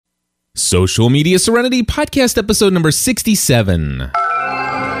Social Media Serenity podcast episode number 67.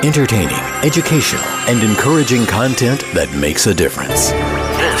 Entertaining, educational, and encouraging content that makes a difference.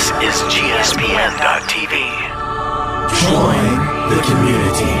 This is GSPN.TV. Join the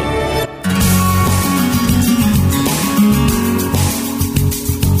community.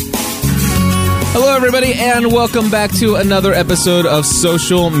 Hello, everybody, and welcome back to another episode of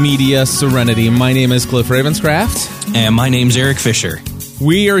Social Media Serenity. My name is Cliff Ravenscraft. And my name's Eric Fisher.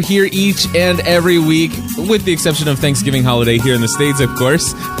 We are here each and every week, with the exception of Thanksgiving holiday here in the States, of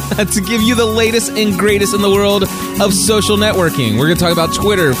course, to give you the latest and greatest in the world of social networking. We're going to talk about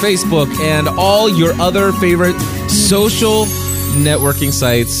Twitter, Facebook, and all your other favorite social networking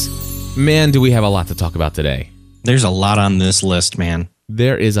sites. Man, do we have a lot to talk about today. There's a lot on this list, man.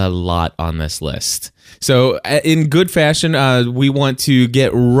 There is a lot on this list. So in good fashion, we want to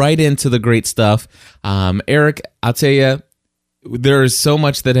get right into the great stuff. Eric, I'll tell you, there is so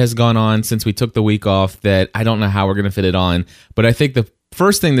much that has gone on since we took the week off that I don't know how we're going to fit it on. But I think the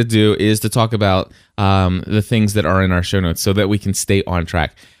first thing to do is to talk about the things that are in our show notes so that we can stay on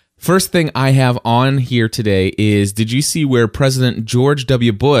track. First thing I have on here today is, did you see where President George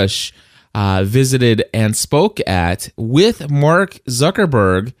W. Bush visited and spoke with Mark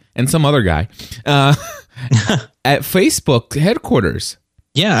Zuckerberg and some other guy at Facebook headquarters?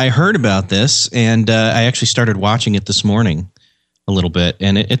 Yeah, I heard about this, and I actually started watching it this morning a little bit,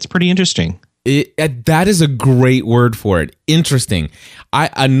 and it's pretty interesting. That is a great word for it. Interesting.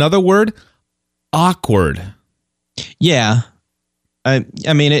 Another word, awkward. Yeah. I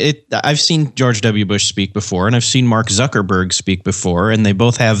mean, I've seen George W. Bush speak before, and I've seen Mark Zuckerberg speak before, and they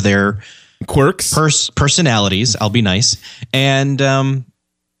both have their quirks, personalities. I'll be nice, and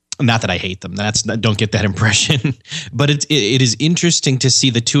not that I hate them. Don't get that impression. But it is interesting to see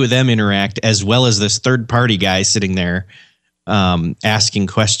the two of them interact, as well as this third party guy sitting there asking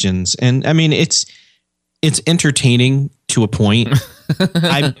questions. And I mean, it's entertaining to a point.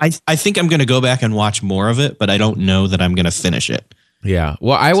 I think I'm going to go back and watch more of it, but I don't know that I'm going to finish it. Yeah.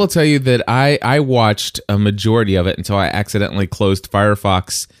 Well, I will tell you that I watched a majority of it until I accidentally closed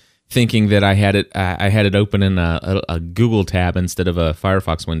Firefox, thinking that I had it open in a Google tab instead of a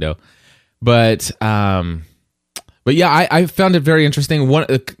Firefox window. But yeah, I found it very interesting.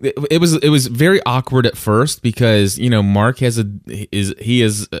 It was very awkward at first because, you know, Mark is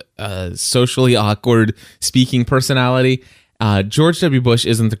a socially awkward speaking personality. George W. Bush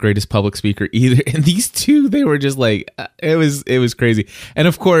isn't the greatest public speaker either. And these two, they were just like, it was crazy. And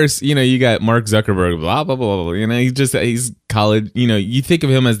of course, you know, you got Mark Zuckerberg, blah, blah, blah, blah. You know, he's college, you know, you think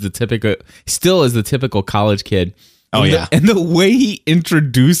of him as the typical college kid. Oh, yeah. And the way he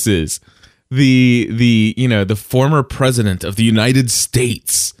introduces the former president of the United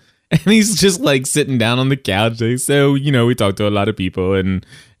States. And he's just like sitting down on the couch. Like, so, you know, we talk to a lot of people and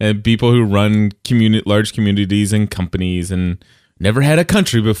people who run large communities and companies and never had a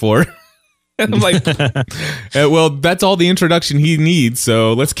country before. And I'm like, well, that's all the introduction he needs.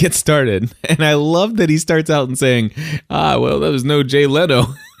 So let's get started. And I love that he starts out and saying, well, that was no Jay Leno.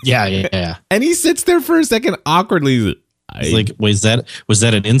 Yeah. And he sits there for a second awkwardly. He's like, was that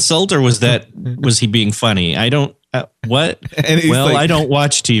an insult or was he being funny? I don't watch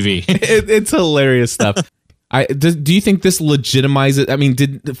TV. It's hilarious stuff. Do you think this legitimizes? I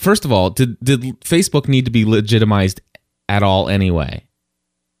mean, first of all, did Facebook need to be legitimized at all anyway?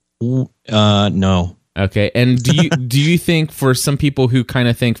 No. Okay, and do you think for some people who kind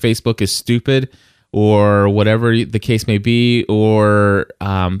of think Facebook is stupid or whatever the case may be, or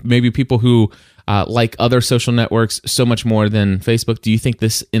maybe people who like other social networks so much more than Facebook, do you think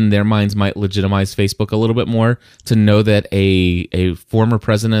this in their minds might legitimize Facebook a little bit more to know that a former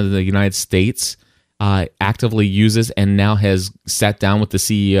president of the United States actively uses and now has sat down with the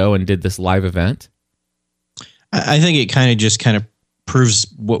CEO and did this live event? I think it kind of proves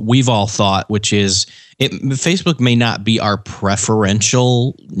what we've all thought, which is Facebook may not be our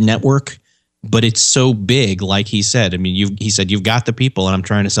preferential network, but it's so big, like he said. I mean, he said, you've got the people and I'm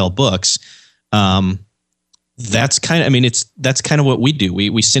trying to sell books. That's kind of what we do.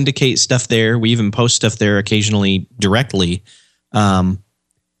 We syndicate stuff there. We even post stuff there occasionally directly.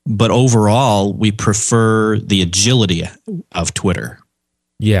 But overall, we prefer the agility of Twitter.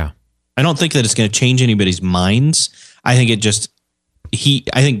 Yeah. I don't think that it's going to change anybody's minds. I think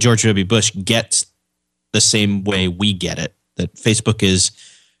I think George W. Bush gets the same way we get it, that Facebook is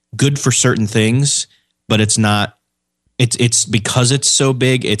good for certain things, but it's not, it's because it's so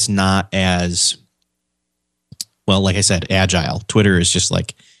big, it's not as, well, like I said, agile. Twitter is just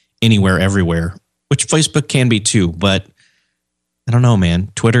like anywhere, everywhere, which Facebook can be too, but I don't know,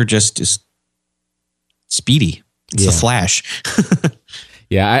 man. Twitter just is speedy. It's the Flash.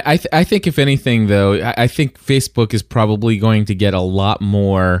 Yeah, I think if anything, though, I think Facebook is probably going to get a lot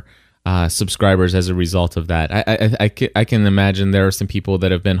more subscribers as a result of that. I can imagine there are some people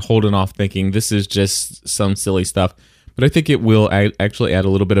that have been holding off thinking this is just some silly stuff, but I think it will actually add a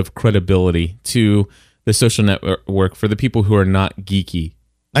little bit of credibility to the social network for the people who are not geeky.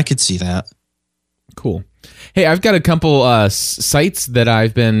 I could see that. Cool. Hey, I've got a couple sites that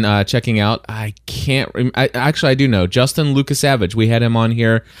I've been checking out. I can't. I do know Justin Lucas Savage. We had him on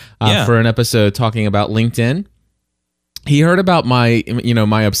here for an episode talking about LinkedIn. He heard about my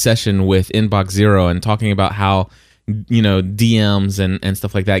obsession with Inbox Zero and talking about how DMs and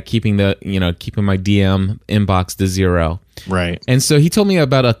stuff like that, keeping my DM inbox to zero. Right. And so he told me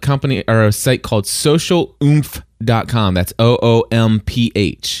about a company or a site called socialumph.com. That's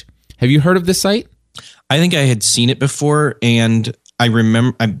OOMPH. Have you heard of this site? I think I had seen it before, and I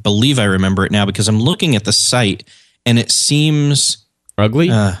believe I remember it now because I'm looking at the site and it seems ugly.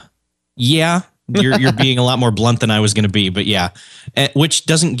 Yeah, you're being a lot more blunt than I was going to be, but yeah, which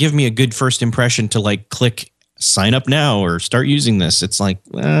doesn't give me a good first impression to like click sign up now or start using this. It's like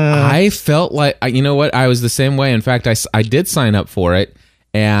I felt like I was the same way. In fact, I did sign up for it,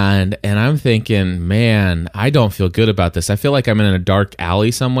 and I'm thinking, man, I don't feel good about this. I feel like I'm in a dark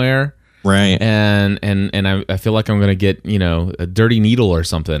alley somewhere. Right. And I feel like I'm going to get, a dirty needle or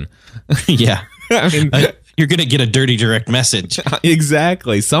something. Yeah. I mean, you're going to get a dirty direct message.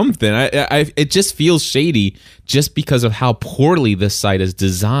 Exactly. Something. It just feels shady just because of how poorly this site is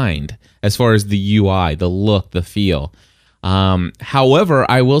designed as far as the UI, the look, the feel. However,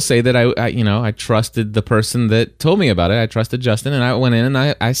 I will say that I trusted the person that told me about it. I trusted Justin, and I went in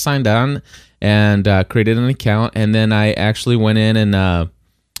and I signed on and created an account. And then I actually went in and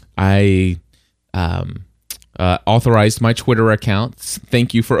I authorized my Twitter account.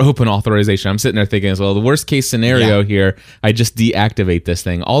 Thank you for open authorization. I'm sitting there thinking as well, the worst case scenario here, I just deactivate this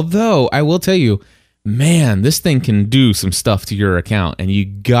thing. Although I will tell you, man, this thing can do some stuff to your account, and you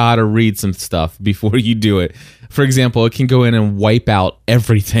gotta read some stuff before you do it. For example, it can go in and wipe out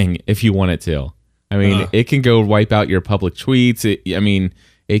everything if you want it to. I mean, it can go wipe out your public tweets.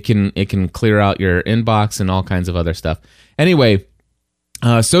 It can clear out your inbox and all kinds of other stuff. Anyway,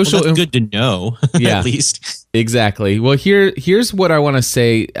 social. Well, that's good to know. Yeah, at least exactly. Well, here's what I want to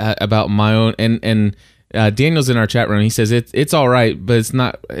say about my own and Daniel's in our chat room. He says it's all right, but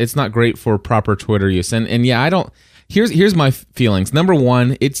it's not great for proper Twitter use. And yeah, I don't. Here's my feelings. Number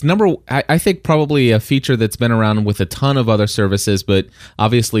one, I think probably a feature that's been around with a ton of other services, but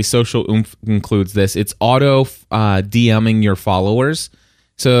obviously Social Oomph includes this. It's auto DMing your followers.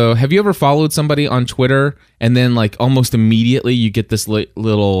 So have you ever followed somebody on Twitter and then like almost immediately you get this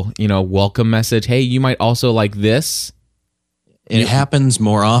little, welcome message? Hey, you might also like this. It happens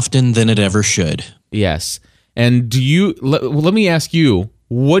more often than it ever should. Yes. And let me ask you,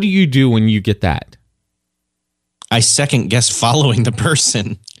 what do you do when you get that? I second guess following the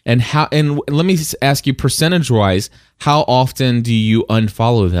person. And let me ask you, percentage wise, how often do you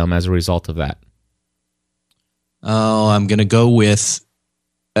unfollow them as a result of that? Oh, I'm going to go with,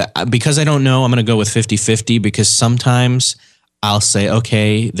 because I don't know, I'm going to go with 50-50 because sometimes I'll say,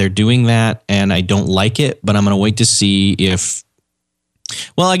 okay, they're doing that and I don't like it, but I'm going to wait to see if,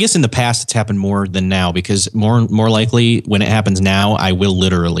 well, I guess in the past it's happened more than now because more likely when it happens now, I will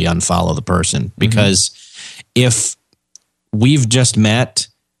literally unfollow the person because if we've just met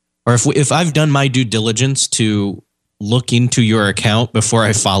or if I've done my due diligence to look into your account before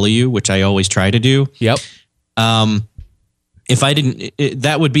I follow you, which I always try to do. Yep. If I didn't,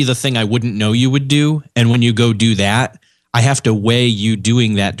 that would be the thing I wouldn't know you would do. And when you go do that, I have to weigh you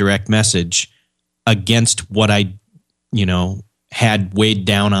doing that direct message against what I, had weighed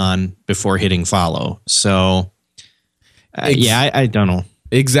down on before hitting follow. So, I don't know.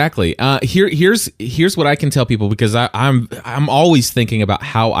 Exactly. Here's what I can tell people because I'm always thinking about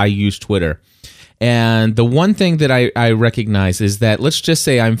how I use Twitter. And the one thing that I recognize is that let's just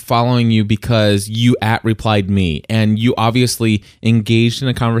say I'm following you because you @replied me and you obviously engaged in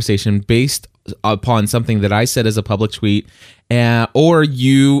a conversation based upon something that I said as a public tweet, or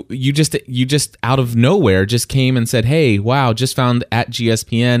you just out of nowhere just came and said, hey, wow, just found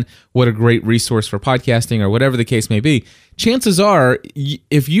 @GSPN, what a great resource for podcasting or whatever the case may be. Chances are,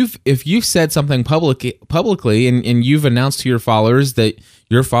 if you've said something publicly and you've announced to your followers that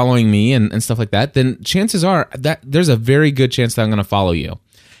you're following me and stuff like that, then chances are that there's a very good chance that I'm going to follow you.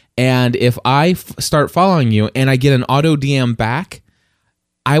 And if I start following you and I get an auto DM back,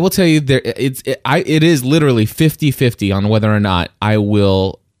 I will tell you it is literally 50-50 on whether or not I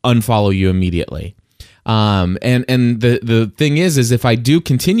will unfollow you immediately. And the thing is if I do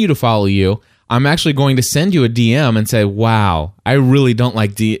continue to follow you, I'm actually going to send you a DM and say, wow, I really don't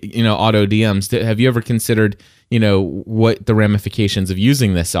like auto DMs. Have you ever considered, what the ramifications of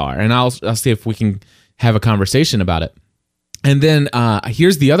using this are? And I'll see if we can have a conversation about it. And then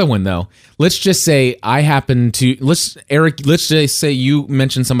here's the other one, though. Let's just say Eric, let's just say you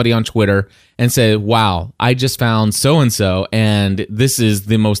mentioned somebody on Twitter and say, wow, I just found so-and-so, and this is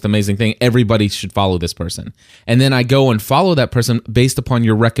the most amazing thing. Everybody should follow this person. And then I go and follow that person based upon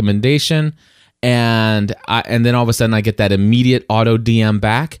your recommendation, and then all of a sudden I get that immediate auto DM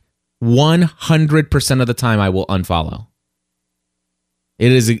back. 100% of the time I will unfollow.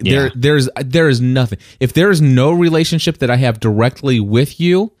 It is there is nothing. If there is no relationship that I have directly with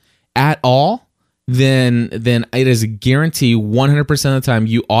you at all, then it is a guarantee 100% of the time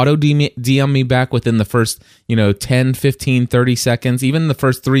you auto DM me back within the first 10, 15, 30 seconds, even the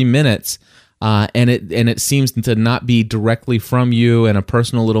first 3 minutes, and it seems to not be directly from you and a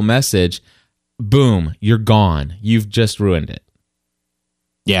personal little message. Boom, you're gone. You've just ruined it.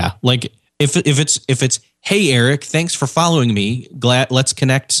 Yeah, like if it's hey Eric, thanks for following me. Let's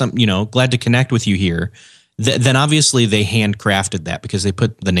connect. Glad to connect with you here. Then obviously they handcrafted that because they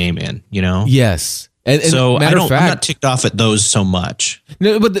put the name in. Yes. And so I'm not ticked off at those so much.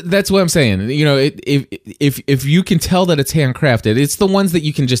 No, but that's what I'm saying. If you can tell that it's handcrafted, it's the ones that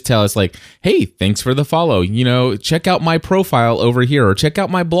you can just tell. It's like, hey, thanks for the follow. Check out my profile over here, or check out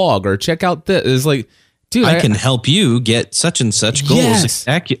my blog, or check out this. It's like, dude, I can help you get such and such goals.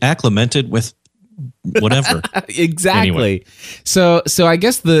 Yes. Acclimated with whatever. Exactly. Anyway. So I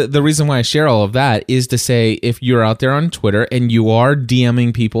guess the reason why I share all of that is to say, if you're out there on Twitter and you are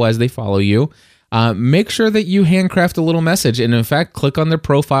DMing people as they follow you, make sure that you handcraft a little message, and in fact, click on their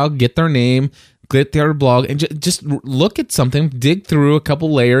profile, get their name, get their blog, and just look at something, dig through a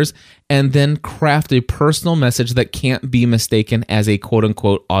couple layers, and then craft a personal message that can't be mistaken as a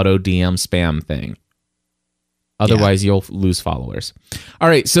quote-unquote auto DM spam thing. Otherwise, you'll lose followers. All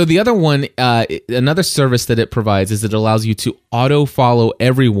right, so the other one, another service that it provides is it allows you to auto-follow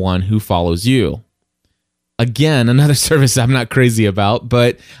everyone who follows you. Again, another service I'm not crazy about,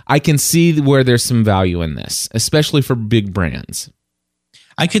 but I can see where there's some value in this, especially for big brands.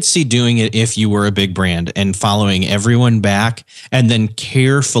 I could see doing it if you were a big brand and following everyone back, and then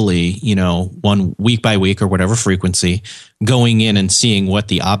carefully, one week by week or whatever frequency, going in and seeing what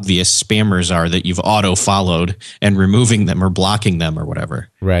the obvious spammers are that you've auto followed and removing them or blocking them or whatever.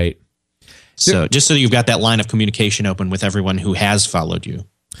 Right. So just so you've got that line of communication open with everyone who has followed you.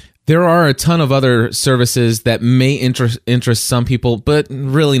 There are a ton of other services that may interest some people, but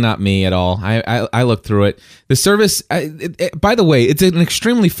really not me at all. I looked through it. The service, by the way, it's an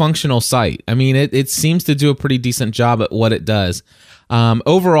extremely functional site. I mean, it seems to do a pretty decent job at what it does.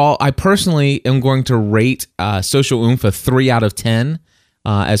 Overall, I personally am going to rate Social Oomph a 3 out of 10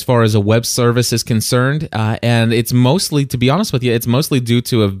 as far as a web service is concerned. And it's mostly, to be honest with you, it's mostly due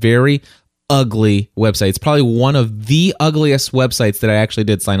to a very ugly website. It's probably one of the ugliest websites that I actually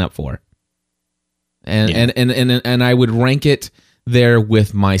did sign up for. And I would rank it there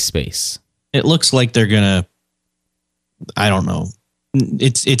with MySpace. It looks like they're gonna, I don't know.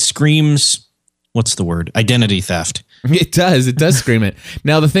 It screams, what's the word? Identity theft. It does scream it.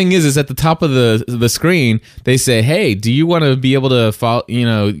 Now the thing is at the top of the screen they say, hey, do you want to be able to follow,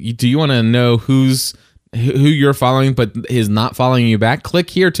 do you want to know who you're following but is not following you back? Click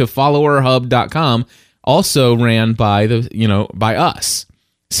here to followerhub.com, also ran by by us.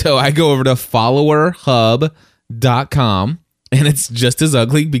 So I go over to followerhub.com, and it's just as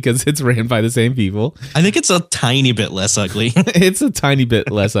ugly because it's ran by the same people. I think it's a tiny bit less ugly. It's a tiny bit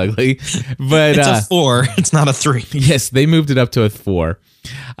less ugly, but it's a 4. It's not a 3. Yes, they moved it up to a 4.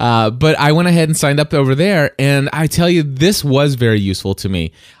 But I went ahead and signed up over there, and I tell you, this was very useful to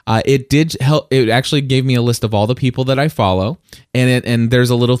me. It did help. It actually gave me a list of all the people that I follow, and there's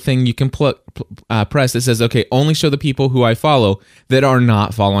a little thing you can press that says, okay, only show the people who I follow that are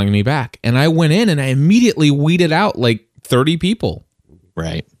not following me back. And I went in and I immediately weeded out like 30 people.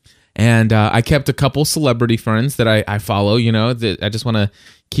 Right. And I kept a couple celebrity friends that I follow, that I just want to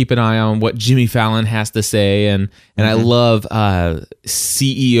keep an eye on what Jimmy Fallon has to say. And I love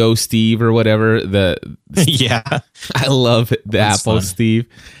CEO Steve or whatever. Yeah. I love the That's Apple fun. Steve.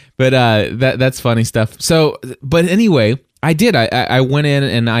 But that's funny stuff. So, but anyway, I did. I went in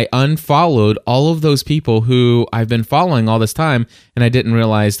and I unfollowed all of those people who I've been following all this time, and I didn't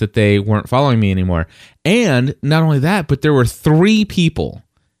realize that they weren't following me anymore. And not only that, but there were 3 people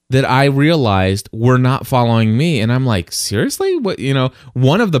that I realized were not following me, and I'm like, seriously? What?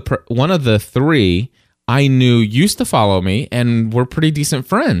 One of the 3 I knew used to follow me and were pretty decent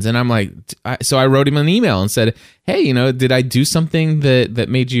friends. And I'm like, so I wrote him an email and said, hey, did I do something that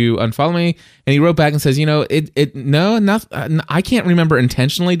made you unfollow me? And he wrote back and says, I can't remember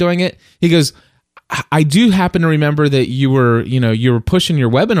intentionally doing it. He goes, I do happen to remember that you were pushing your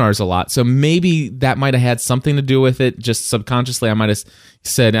webinars a lot. So maybe that might have had something to do with it. Just subconsciously, I might have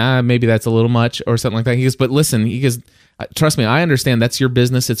said, maybe that's a little much or something like that. He goes, but listen, trust me, I understand that's your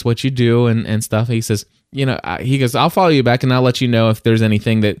business. It's what you do and stuff. He says, he goes, I'll follow you back and I'll let you know if there's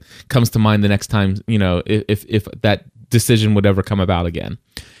anything that comes to mind the next time, if that decision would ever come about again.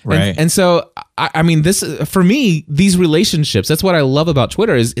 Right. And so, I mean, this, for me, these relationships, that's what I love about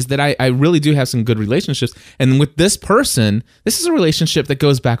Twitter is that I really do have some good relationships. And with this person, this is a relationship that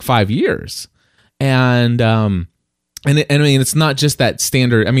goes back 5 years. And I mean, it's not just that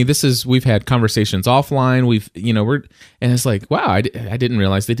standard. I mean, we've had conversations offline. And it's like, wow, I didn't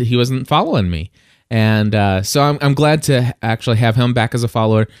realize that he wasn't following me. And so I'm glad to actually have him back as a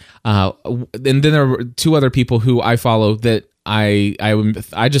follower. And then there were two other people who I follow that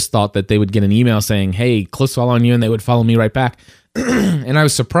I just thought that they would get an email saying, hey, close following you, and they would follow me right back. And I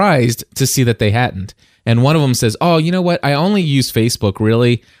was surprised to see that they hadn't. And one of them says, oh, you know what? I only use Facebook,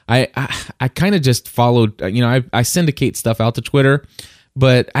 really. I kind of just followed, I syndicate stuff out to Twitter,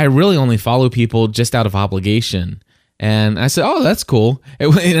 but I really only follow people just out of obligation. And I said, oh, that's cool.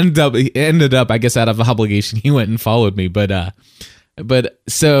 It ended up, I guess, out of obligation, he went and followed me. But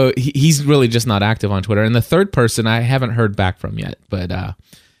so he's really just not active on Twitter. And the third person I haven't heard back from yet. But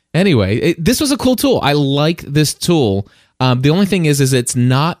anyway, this was a cool tool. I like this tool. The only thing is it's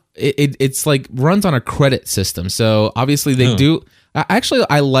not, it's like runs on a credit system. So obviously they do. Actually,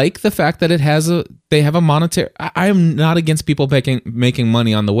 I like the fact that they have a monetary. I am not against people making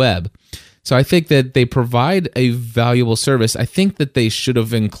money on the web. So I think that they provide a valuable service. I think that they should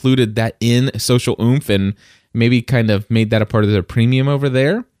have included that in Social Oomph and maybe kind of made that a part of their premium over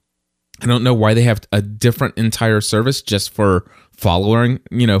there. I don't know why they have a different entire service just for follower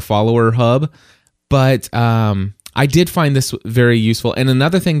hub. But I did find this very useful. And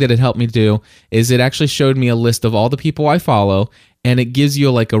another thing that it helped me do is it actually showed me a list of all the people I follow, and it gives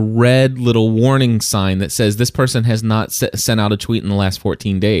you like a red little warning sign that says this person has not sent out a tweet in the last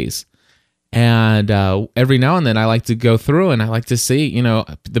 14 days. And every now and then I like to go through and I like to see,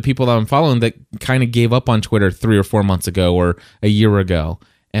 the people that I'm following that kind of gave up on Twitter 3 or 4 months ago or a year ago.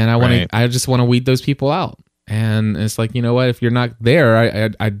 And I just want to weed those people out. And it's like, you know what, if you're not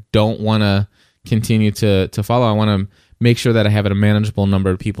there, I don't want to continue to follow. I want to make sure that I have a manageable number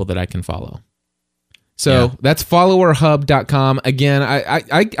of people that I can follow. So that's followerhub.com. Again,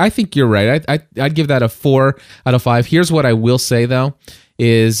 I think you're right. I'd give that a 4 out of 5. Here's what I will say though,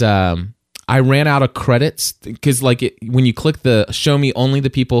 is I ran out of credits because when you click the show me only the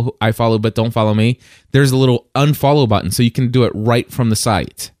people who I follow but don't follow me, there's a little unfollow button. So you can do it right from the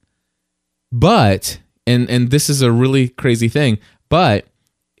site. But, and this is a really crazy thing, but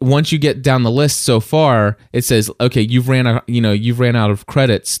once you get down the list so far, it says, okay, you've ran out of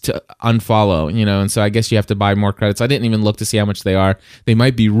credits to unfollow, and so I guess you have to buy more credits. I didn't even look to see how much they are. They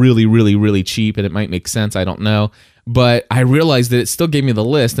might be really, really, really cheap, and it might make sense. I don't know. But I realized that it still gave me the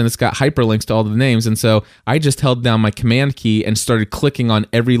list, and it's got hyperlinks to all the names, and so I just held down my command key and started clicking on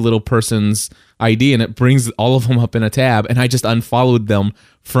every little person's ID, and it brings all of them up in a tab, and I just unfollowed them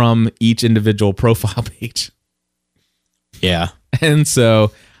from each individual profile page. Yeah. And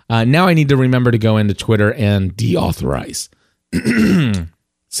so now I need to remember to go into Twitter and deauthorize.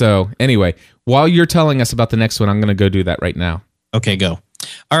 So anyway, while you're telling us about the next one, I'm going to go do that right now. Okay, go.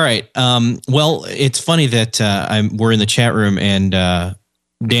 All right. Well, it's funny that we're in the chat room and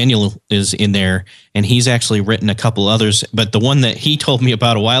Daniel is in there, and he's actually written a couple others. But the one that he told me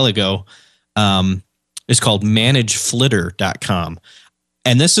about a while ago is called manageflitter.com.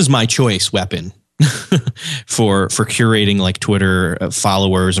 And this is my choice weapon for curating like Twitter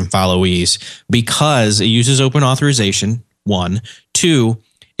followers and followees, because it uses open authorization, 1. 2,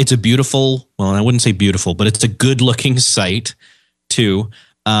 it's a beautiful, well, I wouldn't say beautiful, but it's a good looking site, 2.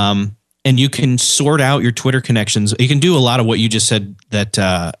 And you can sort out your Twitter connections. You can do a lot of what you just said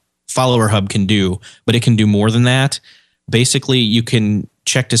that Follower Hub can do, but it can do more than that. Basically, you can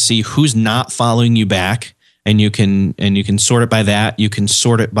check to see who's not following you back, and you can sort it by that. You can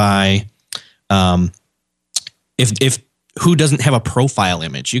sort it by if who doesn't have a profile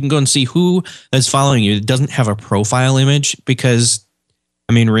image. You can go and see who is following you that doesn't have a profile image, because,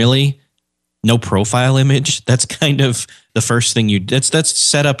 I mean, really, no profile image. That's kind of the first thing that's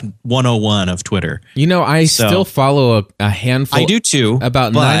setup 101 of Twitter. I still follow a handful. I do too.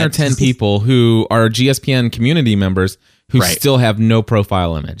 About 9 or 10 people who are GSPN community members who still have no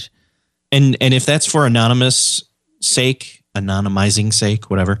profile image. And if that's for anonymizing sake,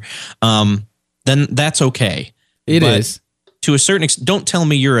 whatever, then that's okay. It is. To a certain extent. Don't tell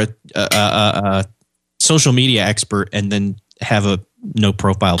me you're a social media expert and then have a no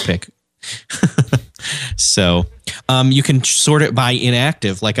profile pic. So you can sort it by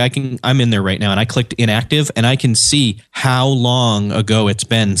inactive. Like I'm in there right now and I clicked inactive and I can see how long ago it's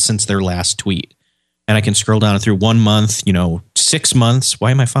been since their last tweet. And I can scroll down through 1 month, 6 months.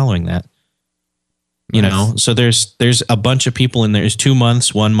 Why am I following that? You know, so there's a bunch of people in there. There's 2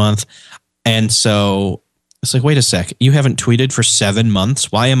 months, 1 month. And so it's like, wait a sec, you haven't tweeted for 7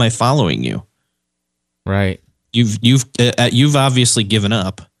 months. Why am I following you? Right. You've obviously given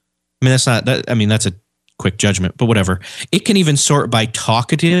up. I mean, that's a quick judgment, but whatever. It can even sort by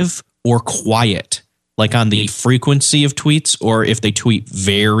talkative or quiet, like on the frequency of tweets, or if they tweet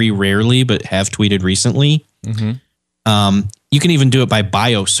very rarely but have tweeted recently. Mm-hmm. You can even do it by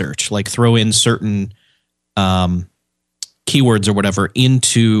bio search, like throw in certain keywords or whatever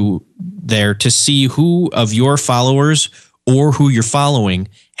into there to see who of your followers or who you're following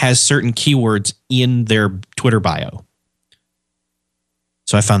has certain keywords in their Twitter bio.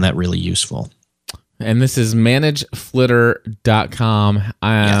 So I found that really useful. And this is manageflitter.com.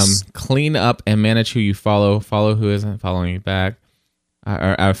 Yes. Clean up and manage who you follow. Follow who isn't following you back.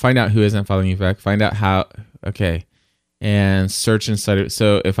 Or find out who isn't following you back. Find out how. Okay. And search inside it.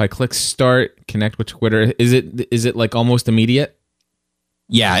 So if I click start, connect with Twitter, is it like almost immediate?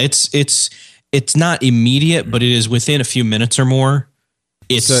 Yeah, it's not immediate, but it is within a few minutes or more.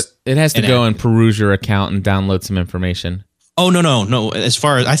 So it has to go and peruse your account and download some information. Oh, no. As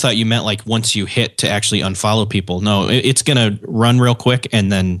far as I thought you meant like once you hit to actually unfollow people. No, it's going to run real quick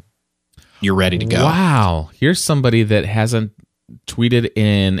and then you're ready to go. Wow. Here's somebody that hasn't tweeted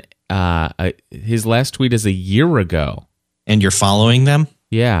in his last tweet is a year ago. And you're following them?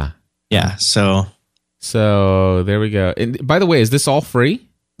 Yeah. Yeah. So there we go. And by the way, is this all free?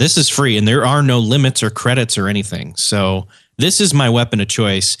 This is free and there are no limits or credits or anything. So this is my weapon of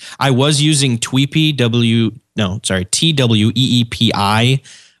choice. I was using Tweepy, TWEEPI.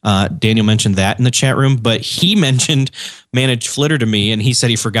 Daniel mentioned that in the chat room, but he mentioned Manage Flitter to me and he said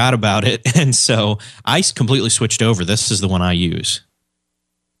he forgot about it. And so I completely switched over. This is the one I use.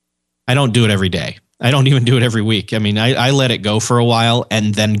 I don't do it every day. I don't even do it every week. I mean, I let it go for a while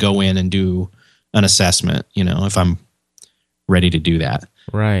and then go in and do an assessment, if I'm ready to do that.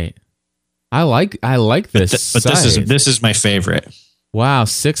 Right. I like this. But this is my favorite. Wow,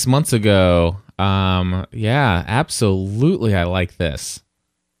 6 months ago. Yeah, absolutely. I like this.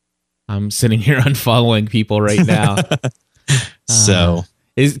 I'm sitting here unfollowing people right now.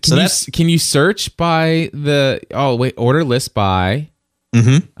 Can you search by order list by?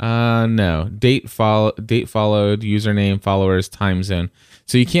 Mm-hmm. No. Date followed, username, followers, time zone.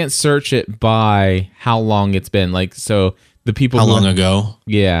 So you can't search it by how long it's been. Like, so the people. How long ago?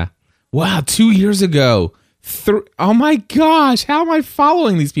 Yeah. Wow, 2 years ago. Oh my gosh, how am I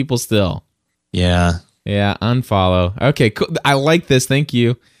following these people still? Yeah. Yeah, unfollow. Okay, cool. I like this. Thank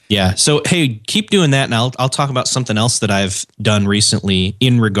you. Yeah. So, hey, keep doing that. And I'll talk about something else that I've done recently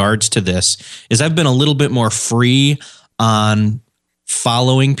in regards to this is I've been a little bit more free on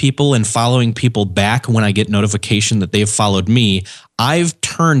following people and following people back when I get notification that they've followed me. I've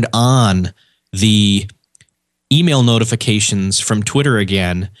turned on the email notifications from Twitter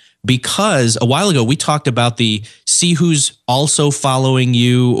again because a while ago we talked about the see who's also following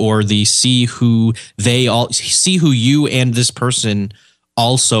you or the see who you and this person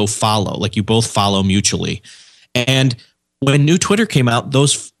also follow, like you both follow mutually. And when new Twitter came out,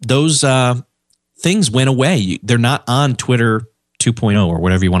 those things went away. They're not on Twitter 2.0 or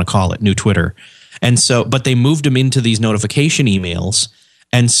whatever you want to call it, new Twitter. And so, but they moved them into these notification emails.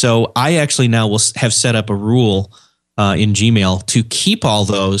 And so I actually now will have set up a rule in Gmail to keep all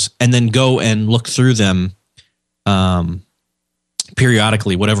those and then go and look through them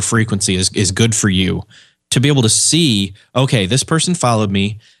periodically, whatever frequency is good for you, to be able to see, okay, this person followed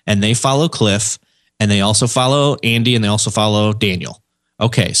me and they follow Cliff and they also follow Andy and they also follow Daniel.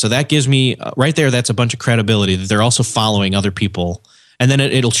 Okay, so that gives me right there, that's a bunch of credibility that they're also following other people. And then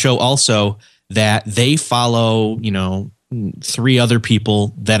it'll show also that they follow, 3 other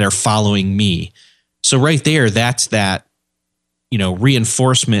people that are following me. So right there, that's that,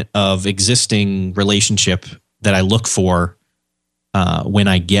 reinforcement of existing relationship that I look for when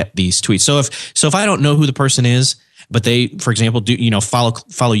I get these tweets. So if I don't know who the person is, but they, for example, do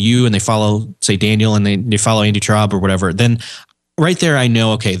follow you and they follow, say, Daniel and they follow Andy Traub or whatever, then right there I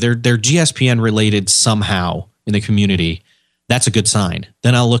know, okay, they're GSPN related somehow in the community. That's a good sign.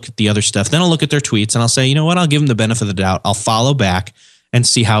 Then I'll look at the other stuff. Then I'll look at their tweets and I'll say, you know what? I'll give them the benefit of the doubt. I'll follow back and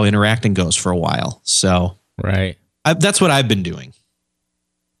see how interacting goes for a while. So Right. that's what I've been doing.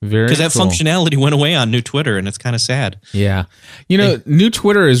 Very Because that cool. functionality went away on new Twitter, and it's kind of sad. Yeah. New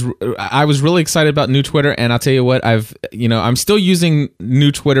Twitter I was really excited about new Twitter, and I'll tell you what, I'm still using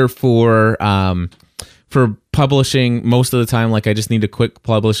new Twitter for publishing most of the time. Like I just need to quick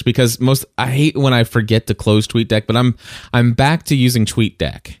publish because I hate when I forget to close TweetDeck, but I'm back to using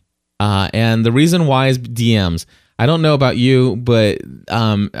TweetDeck. And the reason why is DMs. I don't know about you, but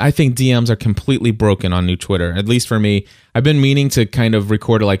I think DMs are completely broken on new Twitter, at least for me. I've been meaning to kind of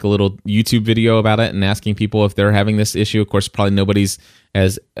record like a little YouTube video about it and asking people if they're having this issue. Of course, probably nobody's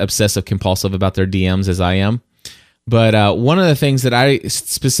as obsessive compulsive about their DMs as I am. But one of the things that I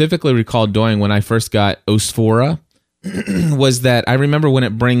specifically recall doing when I first got Osphora was that I remember when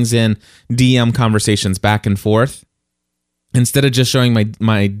it brings in DM conversations back and forth, instead of just showing my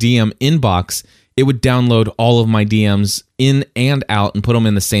DM inbox, it would download all of my DMs in and out and put them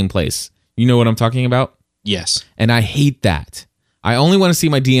in the same place. You know what I'm talking about? Yes. And I hate that. I only want to see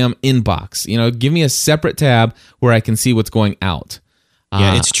my DM inbox. Give me a separate tab where I can see what's going out.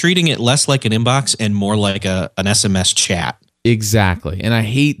 Yeah, it's treating it less like an inbox and more like an SMS chat. Exactly. And I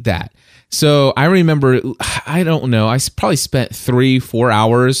hate that. So I remember, I don't know, I probably spent 3-4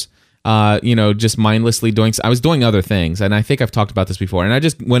 hours just mindlessly I was doing other things, and I think I've talked about this before, and I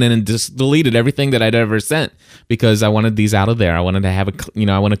just went in and just deleted everything that I'd ever sent because I wanted these out of there. I wanted to have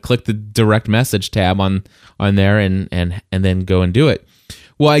I want to click the direct message tab on there and then go and do it.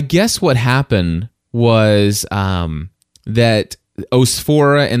 Well, I guess what happened was that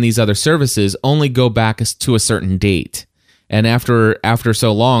Osphora and these other services only go back to a certain date, and after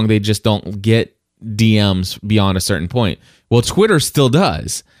so long, they just don't get DMs beyond a certain point. Well, Twitter still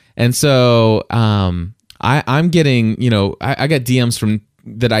does. And so I'm getting, I got DMs from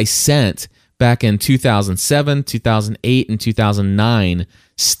that I sent back in 2007, 2008, and 2009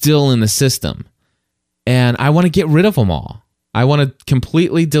 still in the system. And I want to get rid of them all. I want to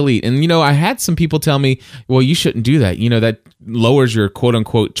completely delete. And, I had some people tell me, well, you shouldn't do that. That lowers your quote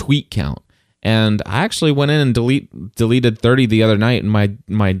unquote tweet count. And I actually went in and deleted 30 the other night, and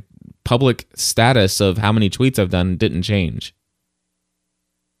my public status of how many tweets I've done didn't change.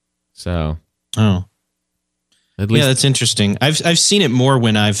 So, at least, that's interesting. I've seen it more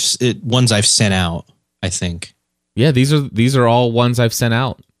when ones I've sent out, I think. Yeah, these are all ones I've sent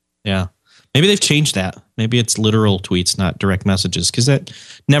out. Yeah. Maybe they've changed that. Maybe it's literal tweets, not direct messages, because that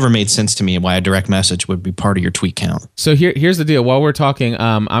never made sense to me why a direct message would be part of your tweet count. So here's the deal. While we're talking,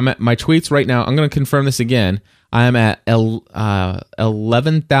 I'm at my tweets right now. I'm going to confirm this again. I'm at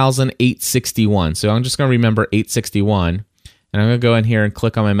 11,861. So I'm just going to remember 861. And I'm going to go in here and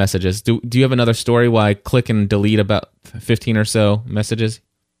click on my messages. Do you have another story while I click and delete about 15 or so messages?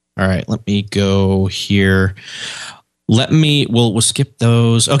 All right, let me go here. We'll skip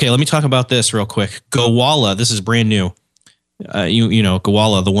those. Okay, let me talk about this real quick. Gowalla, this is brand new. You know,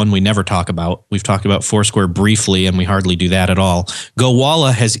 Gowalla, the one we never talk about. We've talked about Foursquare briefly, and we hardly do that at all.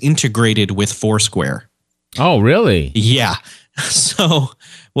 Gowalla has integrated with Foursquare. Oh, really? Yeah. So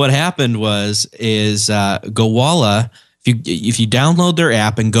what happened is Gowalla, if you download their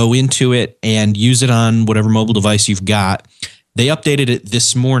app and go into it and use it on whatever mobile device you've got, they updated it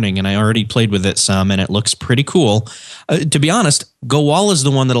this morning, and I already played with it some, and it looks pretty cool. To be honest, Gowalla is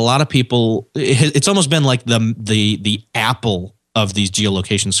the one that a lot of people. It's almost been like the Apple of these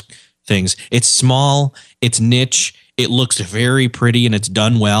geolocation things. It's small, it's niche, it looks very pretty, and it's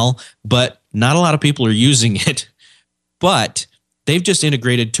done well, but not a lot of people are using it. But they've just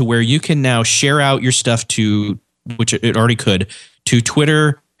integrated to where you can now share out your stuff to, which it already could, to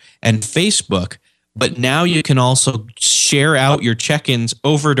Twitter and Facebook. But now you can also share out your check-ins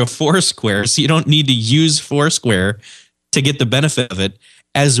over to Foursquare, so you don't need to use Foursquare to get the benefit of it,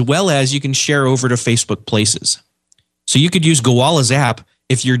 as well as you can share over to Facebook Places. So you could use Gowalla's app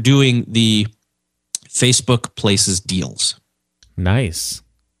if you're doing the Facebook Places deals. Nice.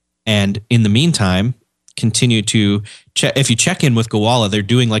 And in the meantime, continue to check. If you check in with Gowalla, they're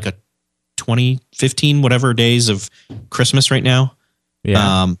doing like a 20, 15, whatever days of Christmas right now.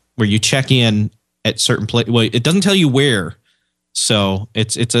 Yeah. Where you check in at certain place. Well, it doesn't tell you where, so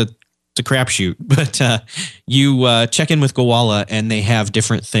it's a crapshoot. But you check in with Gowalla, and they have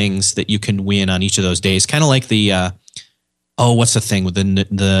different things that you can win on each of those days. Kind of like the what's the thing with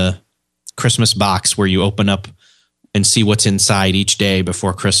the Christmas box where you open up and see what's inside each day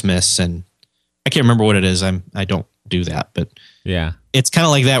before Christmas. And I can't remember what it is. I don't do that, but yeah. It's kind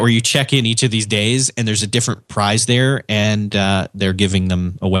of like that where you check in each of these days and there's a different prize there, and they're giving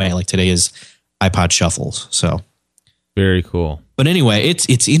them away. Like today is iPod Shuffles. So very cool. But anyway,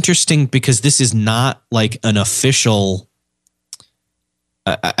 it's interesting because this is not like an official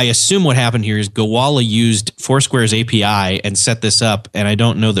I assume what happened here is Gowalla used Foursquare's API and set this up, and I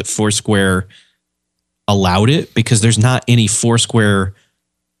don't know that Foursquare allowed it because there's not any Foursquare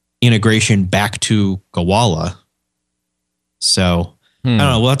integration back to Gowalla. So I don't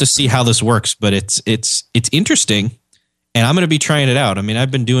know. We'll have to see how this works, but it's interesting, and I'm going to be trying it out. I mean, I've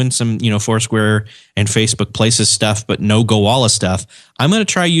been doing some Foursquare and Facebook Places stuff, but no Gowalla stuff. I'm going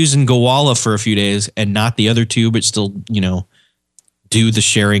to try using Gowalla for a few days and not the other two, but still do the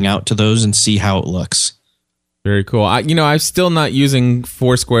sharing out to those and see how it looks. Very cool. I'm still not using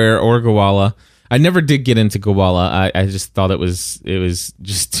Foursquare or Gowalla. I never did get into Gowalla. I just thought it was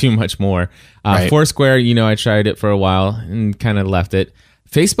just too much more. Right. Foursquare, I tried it for a while and kind of left it.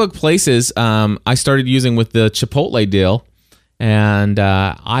 Facebook Places, I started using with the Chipotle deal, and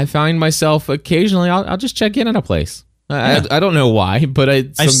I find myself occasionally I'll just check in at a place. Yeah. I don't know why, but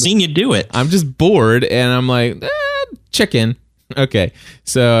I've seen you do it. I'm just bored, and I'm like, check in. Okay,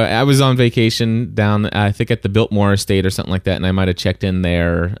 so I was on vacation down, I think at the Biltmore Estate or something like that, and I might have checked in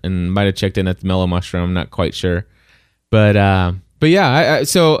there, and might have checked in at the Mellow Mushroom. I'm not quite sure, but yeah.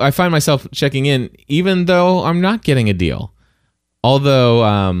 So I find myself checking in, even though I'm not getting a deal. Although,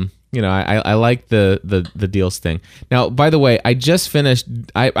 I like the deals thing. Now, by the way, I just finished.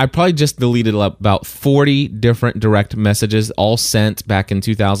 I probably just deleted about 40 different direct messages, all sent back in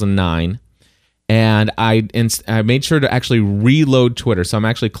 2009. And I made sure to actually reload Twitter. So I'm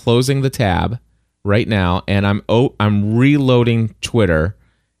actually closing the tab right now, and I'm reloading Twitter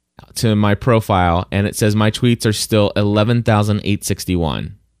to my profile, and it says my tweets are still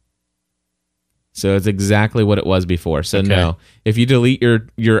 11,861. So it's exactly what it was before. So no, if you delete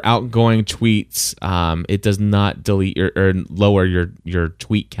your outgoing tweets, it does not delete or lower your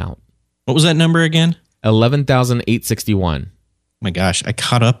tweet count. What was that number again? 11,861. My gosh, I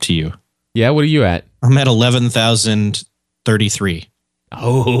caught up to you. Yeah, what are you at? I'm at 11,033.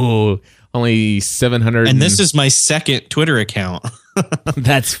 Oh, only 700. And this is my second Twitter account.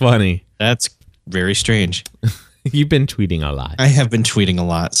 That's funny. That's very strange. You've been tweeting a lot. I have been tweeting a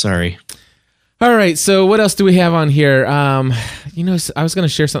lot. Sorry. All right, so what else do we have on here? I was going to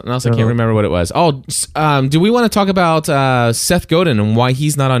share something else. I can't remember what it was. Oh, do we want to talk about Seth Godin and why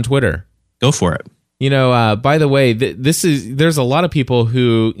he's not on Twitter? Go for it. By the way, there's a lot of people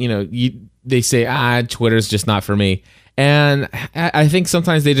who, they say, Twitter's just not for me. And I think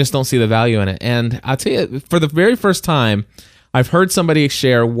sometimes they just don't see the value in it. And I'll tell you, for the very first time, I've heard somebody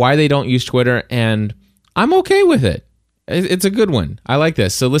share why they don't use Twitter, and I'm okay with it. It's a good one. I like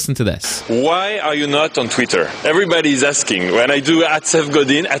this. So listen to this. Why are you not on Twitter? Everybody is asking. When I do @Seth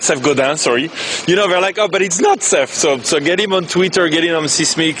Godin, they're like, oh, but it's not Seth. So get him on Twitter, get him on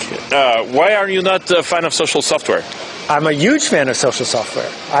Sismic. Why are you not a fan of social software? I'm a huge fan of social software.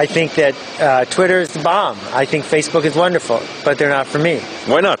 I think that Twitter is the bomb. I think Facebook is wonderful, but they're not for me.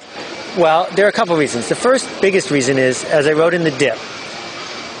 Why not? Well, there are a couple reasons. The first biggest reason is, as I wrote in the dip,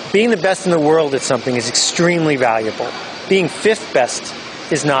 being the best in the world at something is extremely valuable. Being fifth best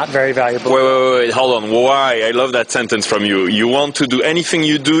is not very valuable. Wait, hold on. Why? I love that sentence from you. You want to do anything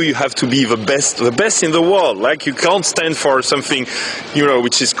you do, you have to be the best in the world. Like, you can't stand for something,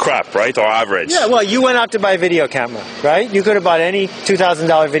 which is crap, right? Or average. Yeah, well, you went out to buy a video camera, right? You could have bought any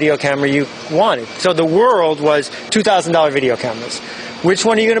 $2,000 video camera you wanted. So the world was $2,000 video cameras. Which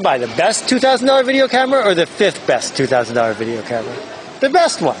one are you going to buy? The best $2,000 video camera or the fifth best $2,000 video camera? The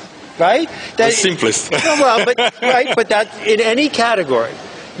best one. Right? The simplest. But that in any category.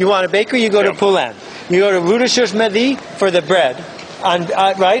 You want a bakery, you go to Poulain. You go to Rue de Chauche-Medi for the bread,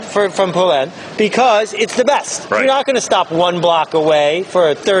 from Poulain, because it's the best. Right. You're not going to stop one block away for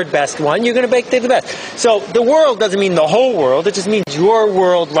a third best one. You're going to bake the best. So the world doesn't mean the whole world. It just means your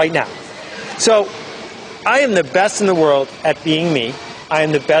world right now. So I am the best in the world at being me. I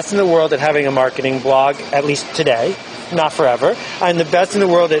am the best in the world at having a marketing blog, at least today. Not forever. I'm the best in the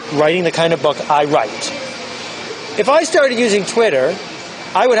world at writing the kind of book I write. If I started using Twitter,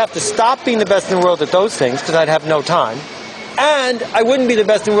 I would have to stop being the best in the world at those things because I'd have no time. And I wouldn't be the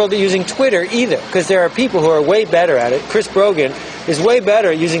best in the world at using Twitter either, because there are people who are way better at it. Chris Brogan is way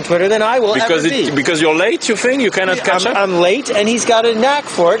better at using Twitter than I will ever be. Because you're late, you think? You cannot catch up? I'm late, and he's got a knack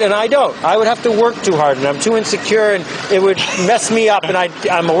for it, and I don't. I would have to work too hard, and I'm too insecure, and it would mess me up, and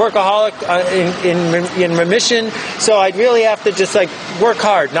I'm a workaholic in remission, so I'd really have to just work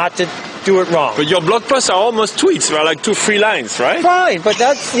hard not to do it wrong. But your blog posts are almost tweets. They're like 2-3 lines, right? Fine, but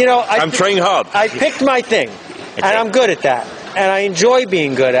that's, I'm trying hard. I picked my thing. Okay. And I'm good at that. And I enjoy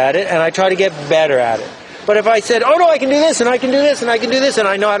being good at it, and I try to get better at it. But if I said, oh, no, I can do this, and I can do this, and I can do this, and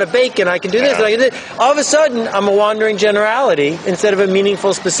I know how to bake, and I can do this, and I can do this, all of a sudden, I'm a wandering generality instead of a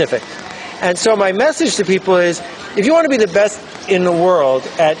meaningful specific. And so my message to people is, if you want to be the best in the world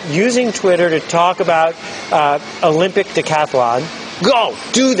at using Twitter to talk about Olympic decathlon, go,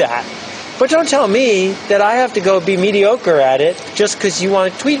 do that. But don't tell me that I have to go be mediocre at it just because you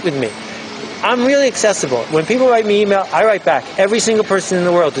want to tweet with me. I'm really accessible. When people write me email, I write back. Every single person in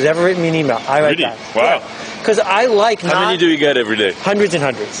the world who's ever written me an email, I write Really? back. Wow. Because I like How many do you get every day? Hundreds and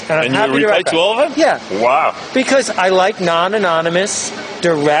hundreds. And I'm And happy you to reply write to back. all of them? Yeah. Wow. Because I like non-anonymous,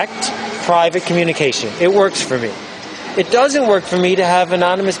 direct, private communication. It works for me. It doesn't work for me to have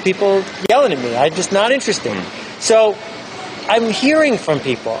anonymous people yelling at me. I'm just not interested. So I'm hearing from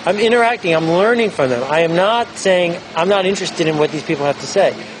people. I'm interacting. I'm learning from them. I am not saying I'm not interested in what these people have to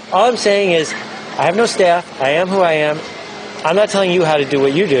say. All I'm saying is I have no staff. I am who I am. I'm not telling you how to do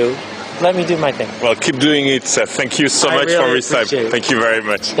what you do. Let me do my thing. Well, keep doing it, Seth. Thank you so I much really for this time. appreciate it. Thank you very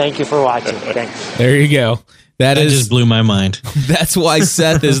much. Thank you for watching. Thanks. There you go. That just blew my mind. That's why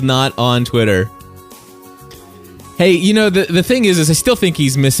Seth is not on Twitter. Hey, you know, the thing is I still think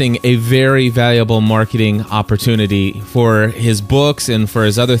he's missing a very valuable marketing opportunity for his books and for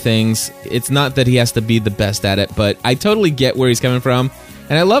his other things. It's not that he has to be the best at it, but I totally get where he's coming from.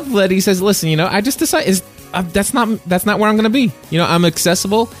 And I love that he says, listen, you know, I just decided that's not where I'm going to be. You know, I'm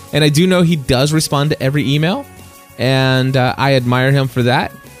accessible, and I do know he does respond to every email, and I admire him for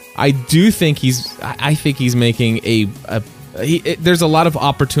that. I do think he's making there's a lot of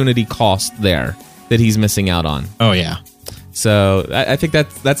opportunity cost there that he's missing out on. Oh, yeah. So I think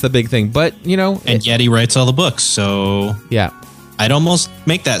that's the big thing. But, you know... And yet he writes all the books, so... Yeah. I'd almost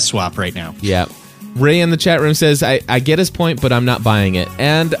make that swap right now. Yeah. Ray in the chat room says, I get his point, but I'm not buying it.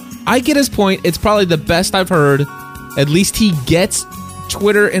 And I get his point. It's probably the best I've heard. At least he gets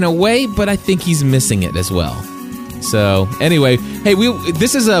Twitter in a way, but I think he's missing it as well. So, anyway, hey,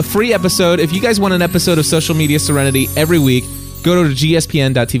 this is a free episode. If you guys want an episode of Social Media Serenity every week, go to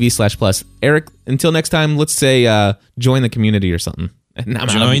gspn.tv/plus. Eric, until next time, let's say join the community or something. And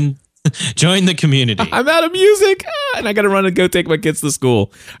Join the community. I'm out of music, and I got to run and go take my kids to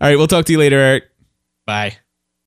school. All right, we'll talk to you later, Eric. Bye.